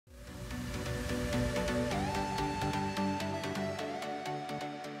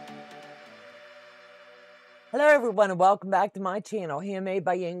Hello everyone and welcome back to my channel, Handmade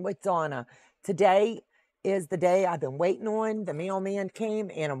by Ying with Donna. Today is the day I've been waiting on. The mailman came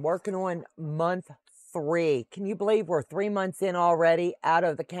and I'm working on month 3. Can you believe we're 3 months in already out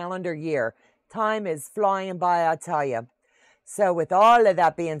of the calendar year? Time is flying by, I tell you. So with all of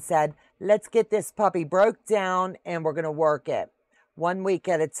that being said, let's get this puppy broke down and we're going to work it 1 week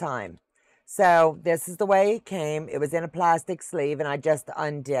at a time. So this is the way it came. It was in a plastic sleeve and I just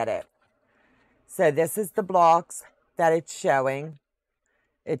undid it. So this is the blocks that it's showing.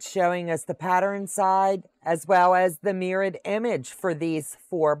 It's showing us the pattern side as well as the mirrored image for these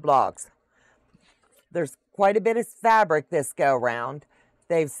 4 blocks. There's quite a bit of fabric this go round.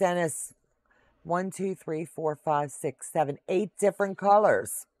 They've sent us 1, 2, 3, 4, 5, 6, 7, 8 different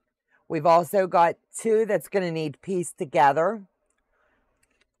colors. We've also got 2 that's going to need pieced together.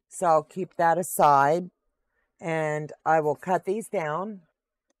 So I'll keep that aside and I will cut these down.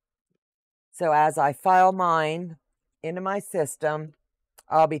 So as I file mine into my system,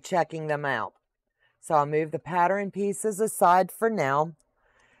 I'll be checking them out. So I'll move the pattern pieces aside for now.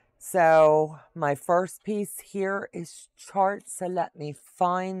 So my first piece here is chart. So let me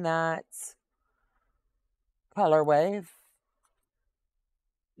find that color wave.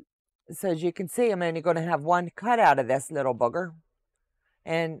 So as you can see, I'm only going to have 1 cut out of this little booger.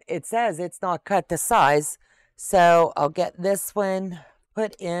 And it says it's not cut to size. So I'll get this one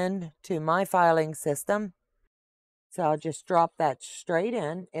put into my filing system. So I'll just drop that straight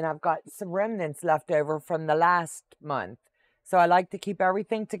in, and I've got some remnants left over from the last month. So I like to keep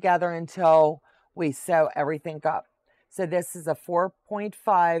everything together until we sew everything up. So this is a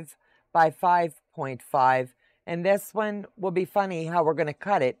 4.5 by 5.5, and this one will be funny how we're going to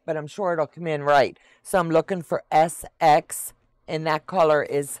cut it, but I'm sure it'll come in right. So I'm looking for SX, and that color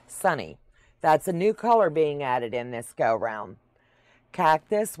is Sunny. That's a new color being added in this go round.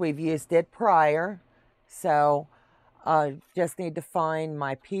 Cactus, we've used it prior, so I just need to find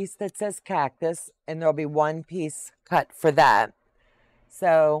my piece that says cactus, and there'll be 1 piece cut for that.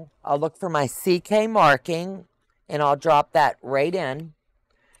 So I'll look for my CK marking, and I'll drop that right in,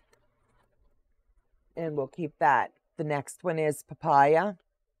 and we'll keep that. The next one is papaya.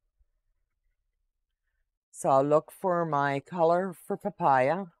 So I'll look for my color for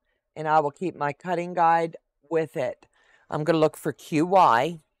papaya, and I will keep my cutting guide with it. I'm going to look for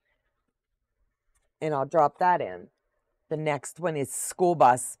QY, and I'll drop that in. The next one is school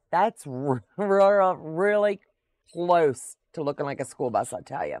bus. That's really close to looking like a school bus, I'll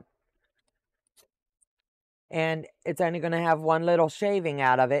tell you. And it's only going to have 1 little shaving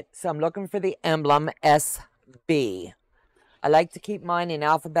out of it, so I'm looking for the emblem SB. I like to keep mine in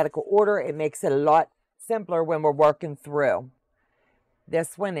alphabetical order. It makes it a lot simpler when we're working through.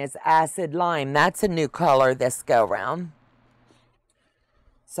 This one is acid lime. That's a new color this go round.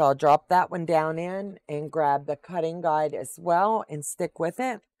 So I'll drop that one down in and grab the cutting guide as well and stick with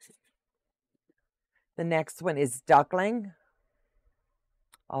it. The next one is duckling.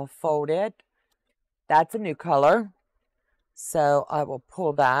 I'll fold it. That's a new color. So I will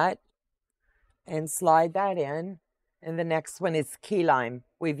pull that and slide that in. And the next one is key lime.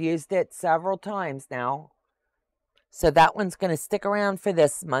 We've used it several times now. So that one's going to stick around for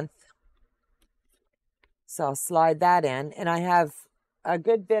this month. So I'll slide that in. And I have a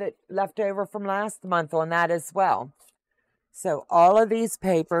good bit left over from last month on that as well. So all of these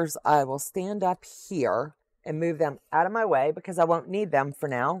papers, I will stand up here and move them out of my way because I won't need them for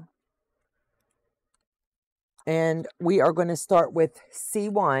now. And we are going to start with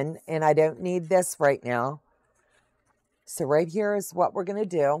C1, and I don't need this right now. So right here is what we're going to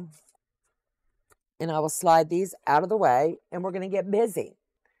do. And I will slide these out of the way, and we're going to get busy.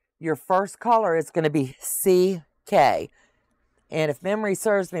 Your first color is going to be CK. And if memory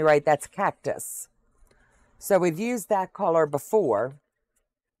serves me right, that's cactus. So we've used that color before.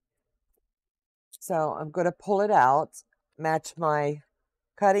 So I'm going to pull it out, match my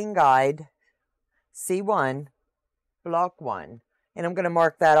cutting guide, C1, block 1. And I'm going to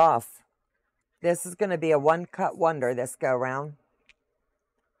mark that off. This is going to be a 1-cut wonder this go round.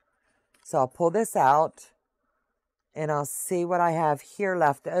 So I'll pull this out, and I'll see what I have here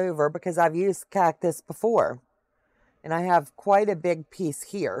left over because I've used cactus before. And I have quite a big piece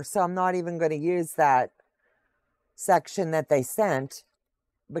here, so I'm not even going to use that section that they sent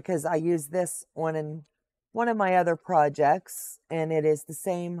because I use this one in one of my other projects, and it is the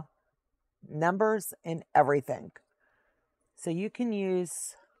same numbers and everything. So you can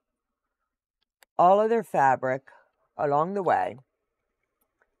use all of their fabric along the way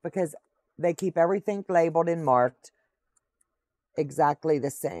because they keep everything labeled and marked exactly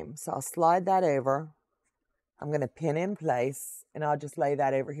the same. So I'll slide that over. I'm going to pin in place, and I'll just lay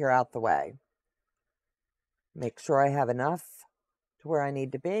that over here out the way. Make sure I have enough to where I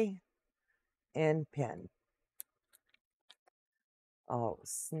need to be, and pin. I'll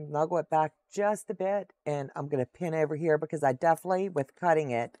snuggle it back just a bit, and I'm going to pin over here because I definitely, with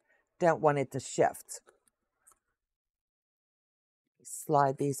cutting it, don't want it to shift.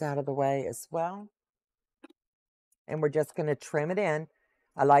 Slide these out of the way as well. And we're just going to trim it in.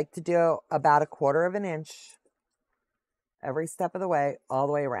 I like to do about 1/4 of an inch every step of the way, all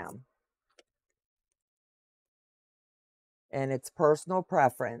the way around. And it's personal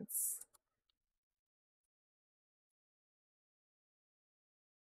preference.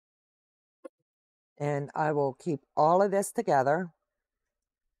 And I will keep all of this together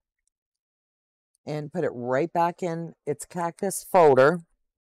and put it right back in its cactus folder.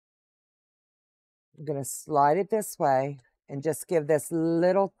 I'm going to slide it this way and just give this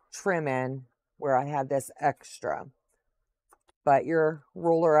little trim in where I have this extra. But your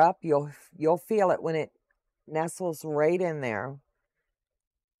ruler up, you'll feel it when it nestles right in there.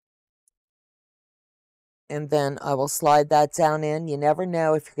 And then I will slide that down in. You never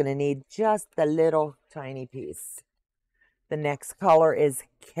know if you're going to need just a little tiny piece. The next color is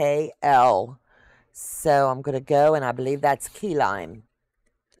KL. So I'm going to go, and I believe that's key lime.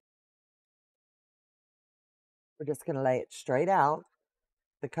 We're just going to lay it straight out.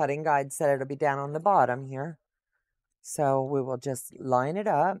 The cutting guide said it'll be down on the bottom here. So we will just line it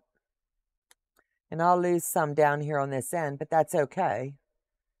up. And I'll lose some down here on this end, but that's okay.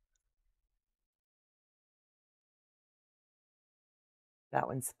 That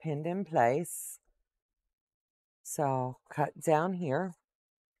one's pinned in place. So cut down here.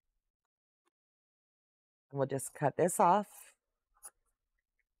 And we'll just cut this off.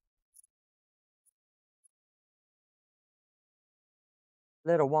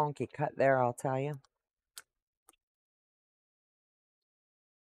 Little wonky cut there, I'll tell you.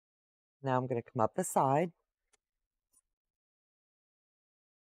 Now I'm going to come up the side.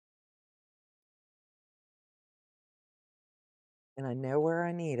 And I know where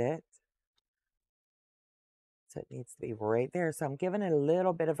I need it. So it needs to be right there. So I'm giving it a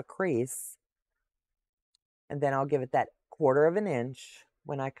little bit of a crease. And then I'll give it that 1/4 of an inch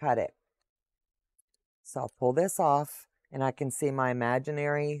when I cut it. So I'll pull this off, and I can see my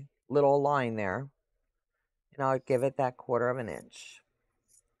imaginary little line there. And I'll give it that 1/4 of an inch.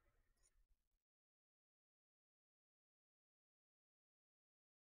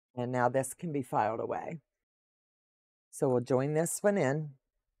 And now this can be filed away. So we'll join this one in.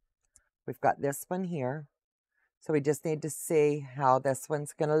 We've got this one here. So we just need to see how this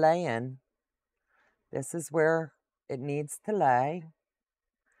one's going to lay in. This is where it needs to lay.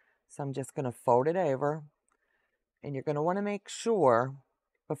 So I'm just going to fold it over. And you're going to want to make sure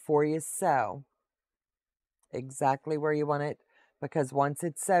before you sew exactly where you want it, because once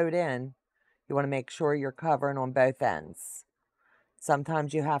it's sewed in, you want to make sure you're covering on both ends.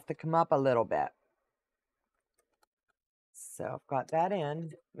 Sometimes you have to come up a little bit. So I've got that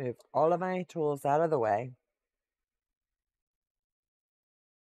in, move all of my tools out of the way.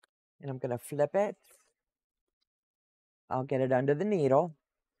 And I'm going to flip it. I'll get it under the needle.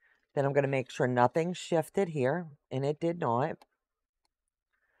 Then I'm going to make sure nothing shifted here, and it did not.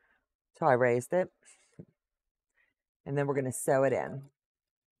 So I raised it. And then we're going to sew it in.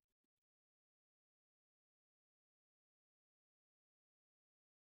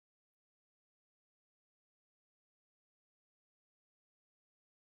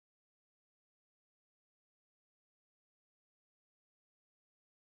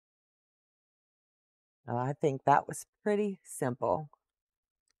 I think that was pretty simple.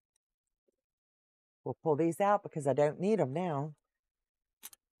 We'll pull these out because I don't need them now.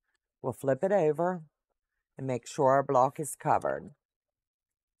 We'll flip it over and make sure our block is covered.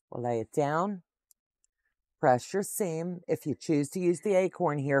 We'll lay it down. Press your seam. If you choose to use the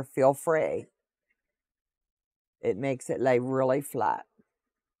acorn here, feel free. It makes it lay really flat.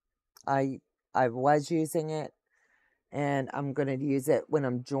 I was using it, and I'm going to use it when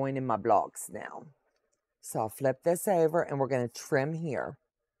I'm joining my blocks now. So I'll flip this over, and we're going to trim here.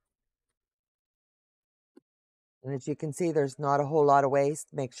 And as you can see, there's not a whole lot of waste.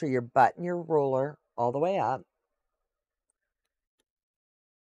 Make sure you button your ruler all the way up.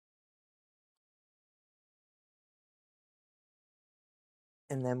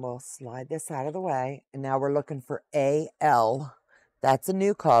 And then we'll slide this out of the way. And now we're looking for AL. That's a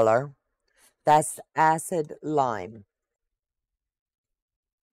new color. That's acid lime.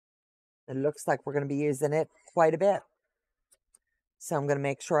 It looks like we're going to be using it quite a bit. So I'm going to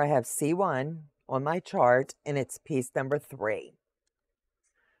make sure I have C1 on my chart, and it's piece number 3.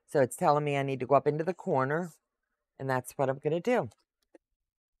 So it's telling me I need to go up into the corner, and that's what I'm going to do.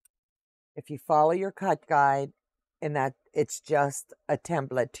 If you follow your cut guide, and that it's just a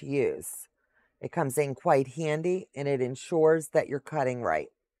template to use. It comes in quite handy, and it ensures that you're cutting right.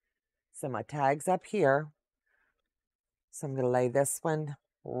 So my tag's up here. So I'm going to lay this one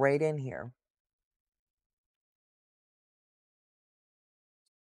right in here.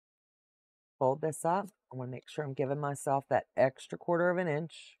 Fold this up. I want to make sure I'm giving myself that extra 1/4 of an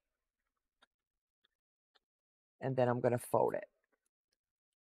inch. And then I'm going to fold it.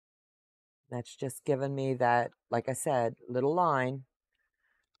 That's just giving me that, like I said, little line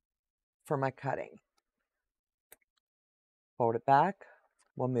for my cutting. Fold it back.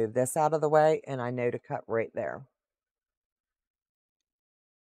 We'll move this out of the way, and I know to cut right there.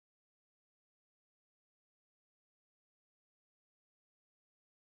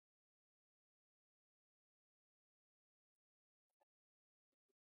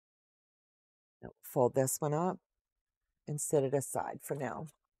 Now, fold this one up and set it aside for now.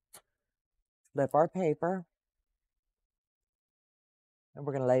 Flip our paper, and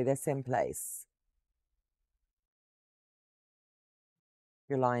we're going to lay this in place.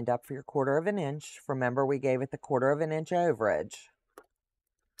 You're lined up for your 1/4 of an inch. Remember, we gave it the 1/4 of an inch overage.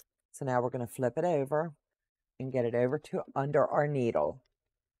 So now we're going to flip it over and get it over to under our needle.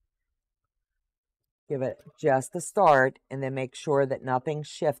 Give it just a start, and then make sure that nothing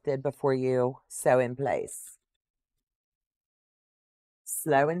shifted before you sew in place.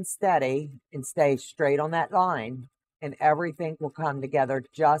 Slow and steady, and stay straight on that line, and everything will come together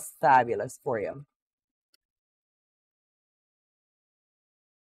just fabulous for you.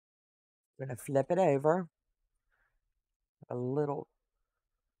 I'm going to flip it over. A little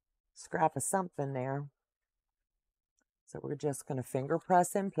scrap of something there. So we're just going to finger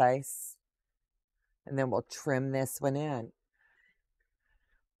press in place, and then we'll trim this one in.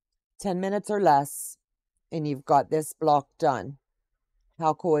 10 minutes or less, and you've got this block done.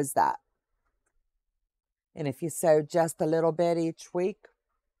 How cool is that? And if you sew just a little bit each week,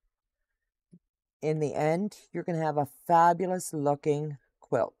 in the end, you're going to have a fabulous looking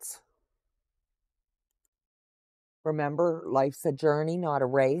quilt. Remember, life's a journey, not a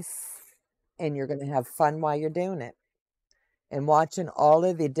race, and you're going to have fun while you're doing it. And watching all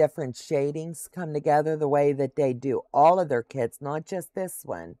of the different shadings come together the way that they do all of their kits, not just this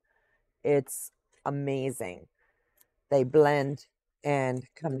one, it's amazing. They blend and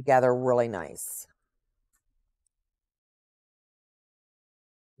come together really nice.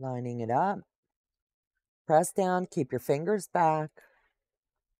 Lining it up. Press down, keep your fingers back.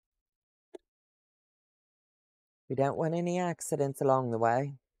 We don't want any accidents along the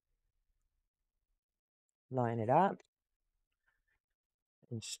way. Line it up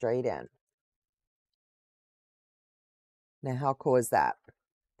and straight in. Now, how cool is that?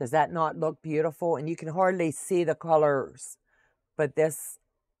 Does that not look beautiful? And you can hardly see the colors, but this,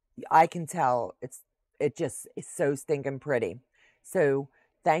 I can tell it just is so stinking pretty. So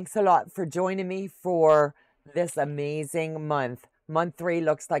thanks a lot for joining me for this amazing month. Month 3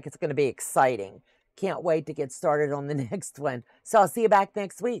 looks like it's going to be exciting. Can't wait to get started on the next one. So I'll see you back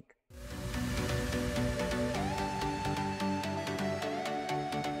next week.